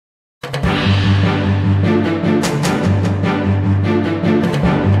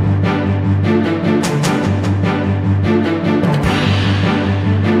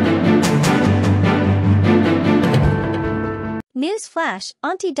News flash,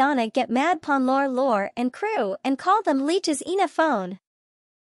 Aunty Donna get mad pon Lorr and crew and call them leeches in a phone.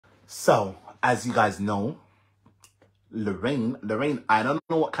 So, as you guys know, Lorraine, I don't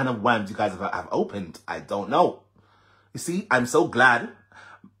know what kind of worms you guys have opened. I don't know. You see, I'm so glad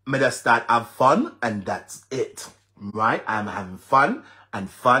me just start have fun and that's it. Right? I'm having fun and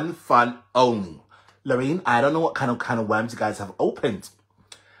fun only. Lorraine, I don't know what kind of worms you guys have opened.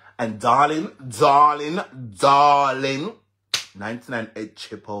 And darling, 99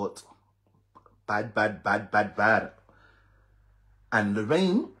 chip out. Bad. And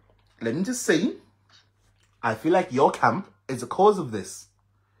Lorraine, let me just say, I feel like your camp is the cause of this.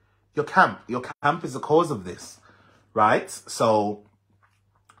 Your camp is the cause of this. Right? So,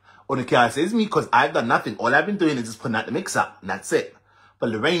 only can say it's me because I've done nothing. All I've been doing is just putting out the mixer. And that's it.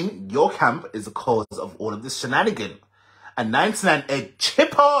 But Lorraine, your camp is the cause of all of this shenanigan. And 99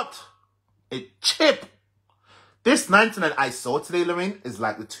 chip out. It chip. This 99 I saw today, Lorraine, is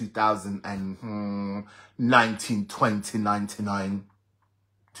like the 2019, 20, 99.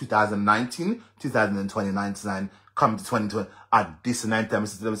 2019, 2020, 99, come to 2020. At this 99,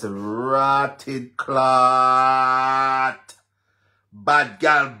 let me say, rotted clot. Bad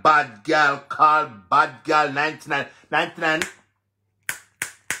girl, call bad girl, 99.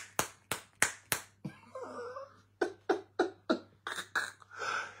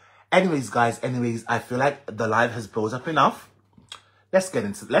 Anyways, guys, I feel like the live has blown up enough. Let's get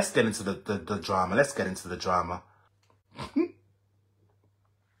into the drama. Let's get into the drama.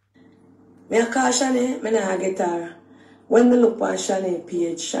 Me a call Shani, me nah get her. When me look on Shani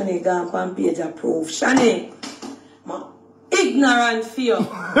page, Shani gone on page approve. Shani, my ignorant for you.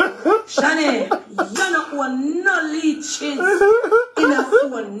 Shani, you not want no leeches in a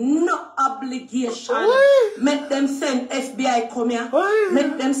phone, no obligation. Make them send FBI come here.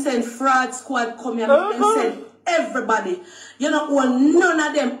 Make them send fraud squad come here. Make them send everybody. You don't want none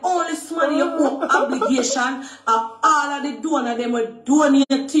of them. Only somebody you owe obligation. All of the donor them will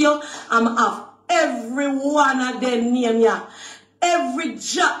donate to you. Have every one of them name ya. Every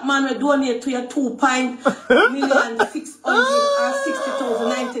jack man will donate to you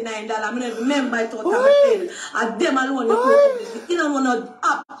 $2,660,099. I mean, remember I thought of it. And them alone you owe. You don't want to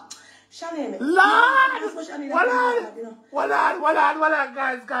up. Hold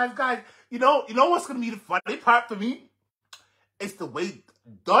on, guys. You know what's gonna be the funny part for me? It's the way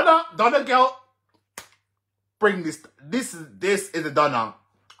Donna girl bring this. This is the Donna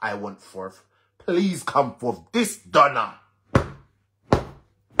I want forth. Please come forth. This Donna.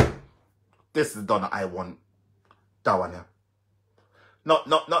 This is the Donna I want. That one here. Not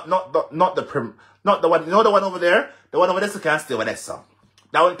the one. You know the one over there? The one over there can't stay with that song.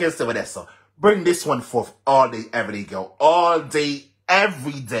 That one can't stay with that song. Bring this one forth all day, every day, girl. All day,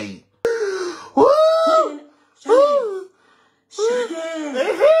 every day. Woo!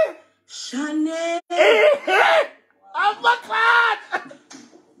 Shani. Oh my God!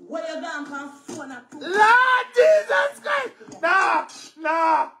 Where you going from phone up? Lord Jesus Christ!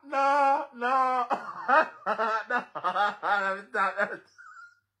 No.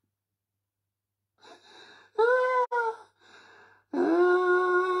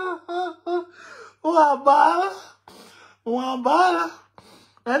 One ball.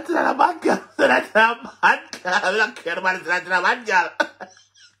 That's not a bad girl. That's not a bad girl. I don't care about it. That's not a bad girl.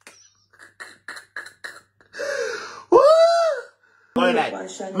 Woo! All right.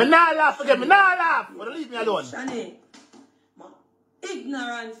 Me not laugh again. Me not laugh. But leave me alone. Shani, my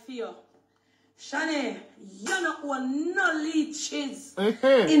ignorant for you. Shani, you don't want no leeches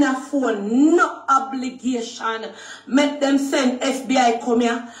in a phone, no obligation. Make them send FBI come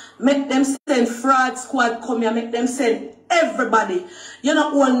here. Make them send fraud squad come here. Make them send everybody. You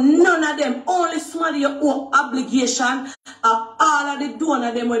don't want none of them. Only somebody you owe obligation. All of the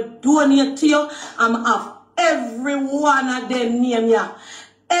donor them will donate to you. Have every one of them name ya.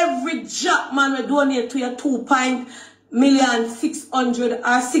 Every jack man will donate to you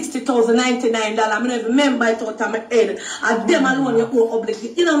 $2,660,099. I mean, remember I thought I'm head. And them alone you owe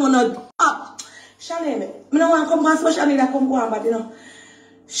obligation. You don't want to up. Shani, me don't want to come back for Shani that come go on, but you know.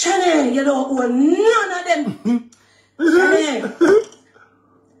 Shani, you don't owe none of them. Shani.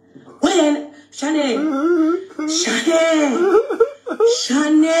 When? Shani.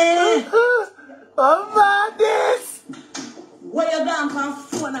 Oh my this. Where you going from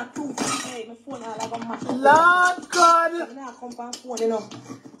phone and proof? Hey, my phone all like a mash. Lord God. You not come from phone, you know.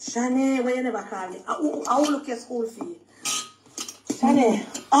 Shani, where you never call me? I will look your school fee. Shani,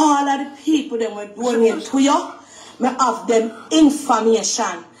 all of the people that were donate to you, me have them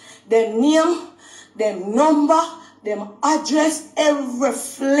information. Them name, them number, them address, every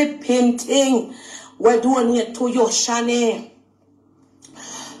flipping thing we donate to you, Shani.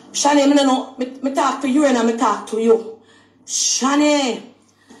 Shani, me no know. Me talk to you and I talk to you. Shani.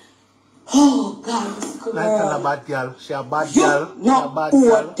 Oh, God, this girl. Like a bad girl. She a bad You girl. not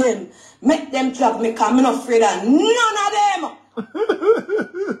owe them. Make them drag me, because I'm not afraid of none of them.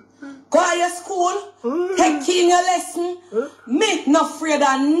 Go to your school, take in your lesson. Me not afraid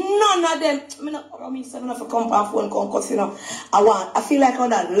of none of them. Me not come on phone, because you know, I feel like I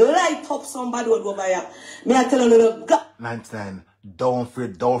want to light up somebody over here. Me I tell you, 99. Don't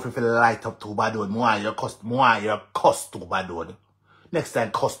feel to light up too bad. More your cost too bad. Next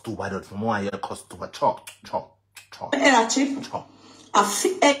time cost too bad for more your cost too bad. Chop. Chip. I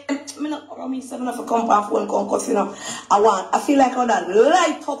feel me not come on phone, because you know, I feel like I want to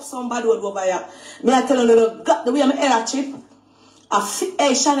light up somebody over here. Me I tell you, the way I'm a chip.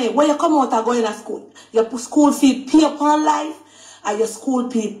 Hey, Shani, when you come out and go in a school, you put school fee pay upon life, and your school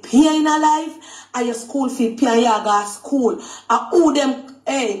fee pay in a life, and your school fee pay in your school. I owe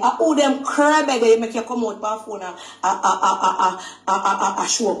them crab they make you come out by phone and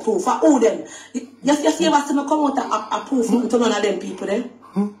show proof. I owe them. You see if I see me come out and proof to none of them people then?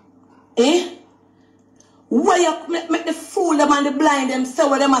 Eh? Where you make the fool them and the blind them say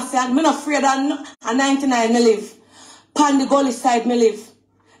what them say, I'm not afraid of a 99 me live. Pan the gully side me live.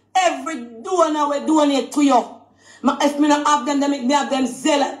 Every donor we donate to you. If me not have them, they make me have them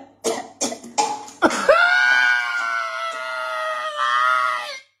zealous.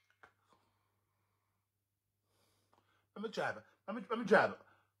 Let me drive.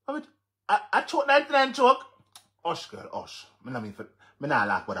 I choke 99 choke. Osh girl, osh. Me not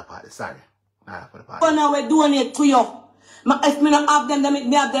like what a party, sorry. Not like what a party. Now we donate to you. If me not have them, they make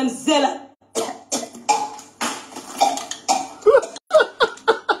me have them zealous.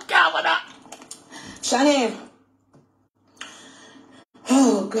 Shani.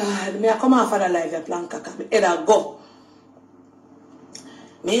 Oh God, me I come off of the live at Planka, me head I go.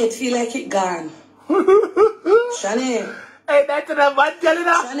 Me it feel like it gone. Shani. Hey, that's a bad girl,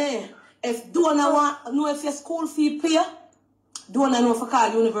 Shani, if Donna want know if your school fee pay, Donna know if I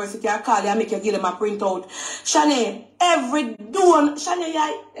call university or call you and make you give them a printout. Shani, every Donna, Shani,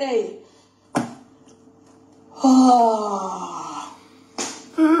 hey. Oh.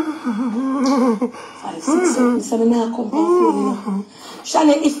 5, 6, 7, 7, now come from you know.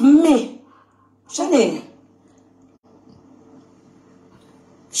 Shani, if me, Shani,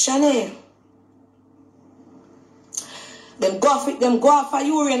 them go off for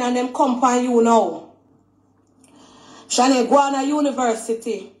urine and them come on you now. Shani, go on a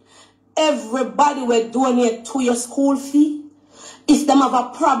university. Everybody will donate to your school fee. If them have a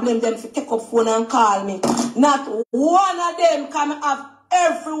problem, them to take up phone and call me. Not one of them can have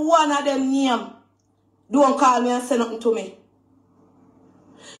every one of them name. Don't call me and say nothing to me.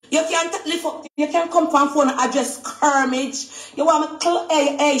 You can't lift up, you can't come from phone and address skirmish. You want me,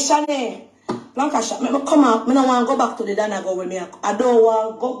 hey, Shani. Blanca shot, me come out. Me don't want to go back to the Donna go with me. I don't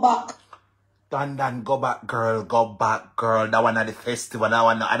want to go back. Dan, go back, girl. Go back, girl. That one at the festival. That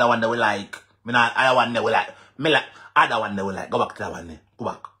one, I don't want to like. I don't want to like. I don't want to like. Go back to that one. Go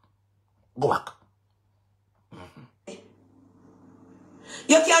back. Go back.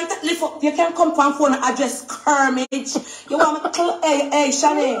 You can't lift up, you can't come from phone and address skirmish. You want me, hey,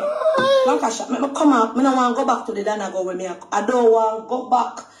 Shani. Blanca shot, me come out. Me don't want to go back to the Donna go with me. I don't want to go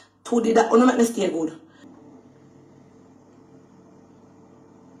back to the Donna. Oh, no, make me stay good.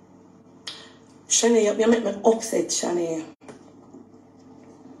 Shani, you make me upset, Shani.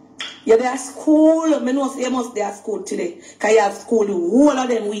 You're there at school. I know you must be at school today. Because you have school the whole of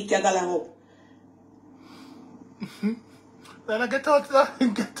them week you're going up. Then I get out.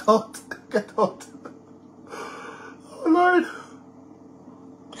 Get out. Oh, Lord.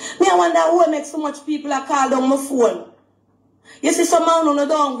 Me, I wonder who makes so much people I call down my phone. You see some man on the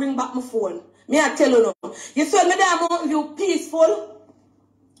door bring back my phone. Me, I tell you no. You saw me there Mountain View peaceful.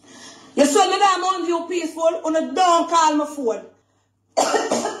 You saw me there Mountain View peaceful. On the door call my phone.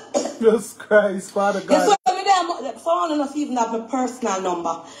 Jesus Christ, Father God. You saw me there. Phone enough even have my personal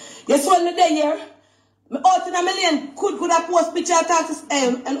number. You saw me there here. Me out in a million could have post picture talk to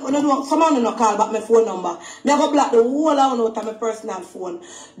and someone no call back my phone number. Me go block the whole out of my personal phone.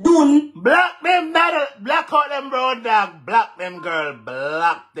 Block them, daddy. Block out them, bro, dog. Block them, girl.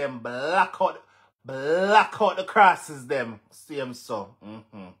 Block them. Block out the crosses, them. See them so.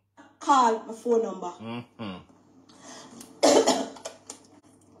 Call my phone number.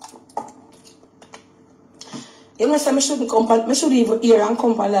 You know, say me should even hear and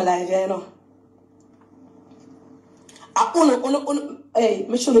come on the live, you know. Hey,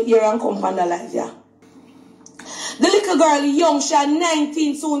 me should hear and come on the live, yeah. The little girl, young, she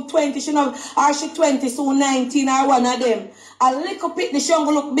 19, soon 20, she know, or she 20, soon 19, or one of them. A little bit, the shong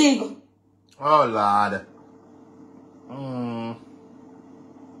look big. Oh, Lord.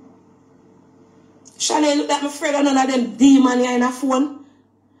 Shanae look like my friend and none of them demon here in a phone.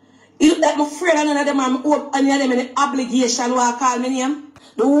 He look like my friend and none of them are hope any of them in the obligation why I call me name.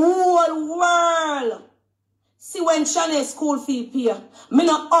 The whole world. See when Shanae school fee pay. Me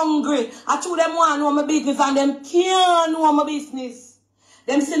not hungry. I told them want to know my business and them can't know my business.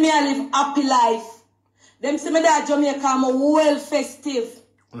 Them see me I live happy life. Them see me that Jamaica I'm well festive.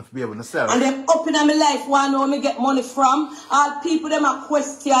 Be able to sell. And them up in my life want to know where me get money from. All people them a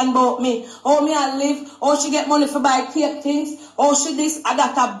question about me. How me I live, how she get money for buy cake things, how she this, I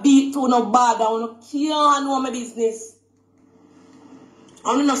got a beat to no bad, I can't know my business.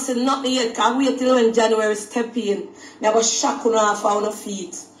 I'm not saying nothing yet, because wait till when January step in. I go shock on half on the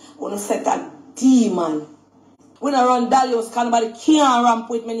feet. On set a demon. When I run Dalios, because nobody can't ramp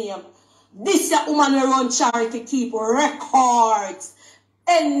with my name. This woman will run charity keep records.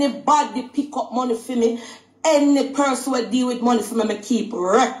 Anybody pick up money for me, any person will deal with money for me, I keep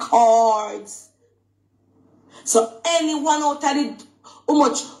records. So anyone out of it, how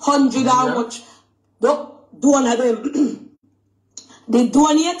much 100 or how much, donate them. They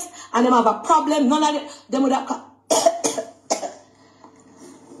donate and them have a problem, none of them would have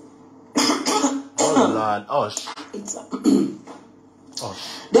oh Lord, oh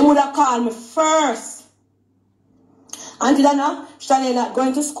They would have called me first. Aunty Donna, Shanae not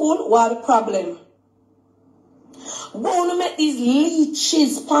going to school, what the problem? Want to make these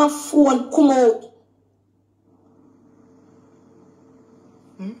leeches per phone come out?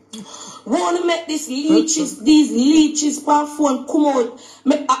 Want to make these leeches per phone come out?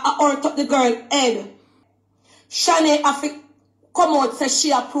 Make hurt up the girl head. Shanae have to come out say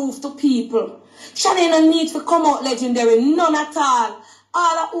she approved to people. Shanae no need to come out legendary, none at all.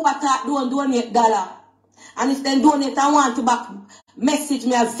 All who attack don't donate $1. And if they donate, I want to back message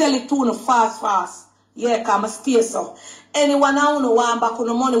me, I sell it to you fast. Yeah, come stay so. Anyone I want back on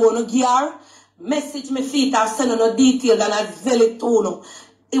the money, want to gear, message me feet, I'll send no details and I sell it to you.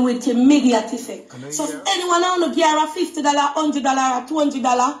 It will immediate effect. So if anyone I want to gear a $50, $100, or $200,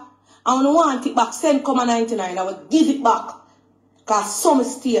 I want it back, send come 99, I will give it back. Because some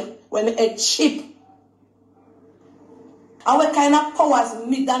stay when me head cheap. And what kind of powers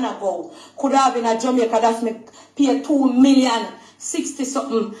me Donna go? Could have been a Jamaica that's me pay 2 million, 60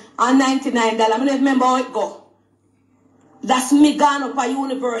 something, and $99. I don't remember how it go. That's me gone up at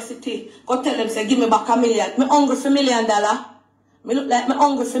university. Go tell them, say, give me back $1 million. Me hungry for $1 million. Me look like me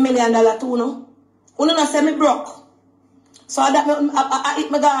hungry for $1 million too, no? You know, say me broke. So that I eat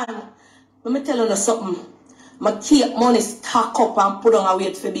me gone. Let me tell you something. My keep money stack up and put on a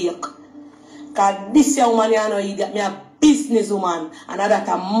wait for bake. Because this young man, you know, he got me a businesswoman, and that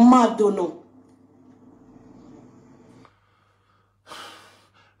a mad don't know.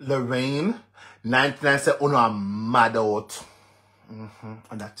 Lorraine, 99 say, oh no, I'm mad out.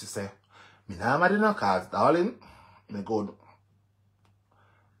 And that you say, me not mad enough, cause darling, me good.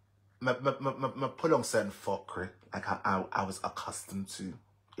 Me put on certain fuckery, like I was accustomed to,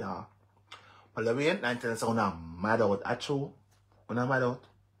 yeah. But Lorraine, 99 say, oh no, I'm mad out. Actually, oh no, I'm mad out.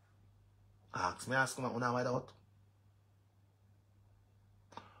 Ask me, oh no, I'm mad out.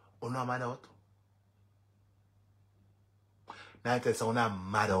 Oh no, I'm mad out. 99 say, oh no,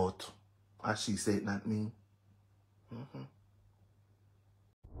 I'm mad out. As she said, not me.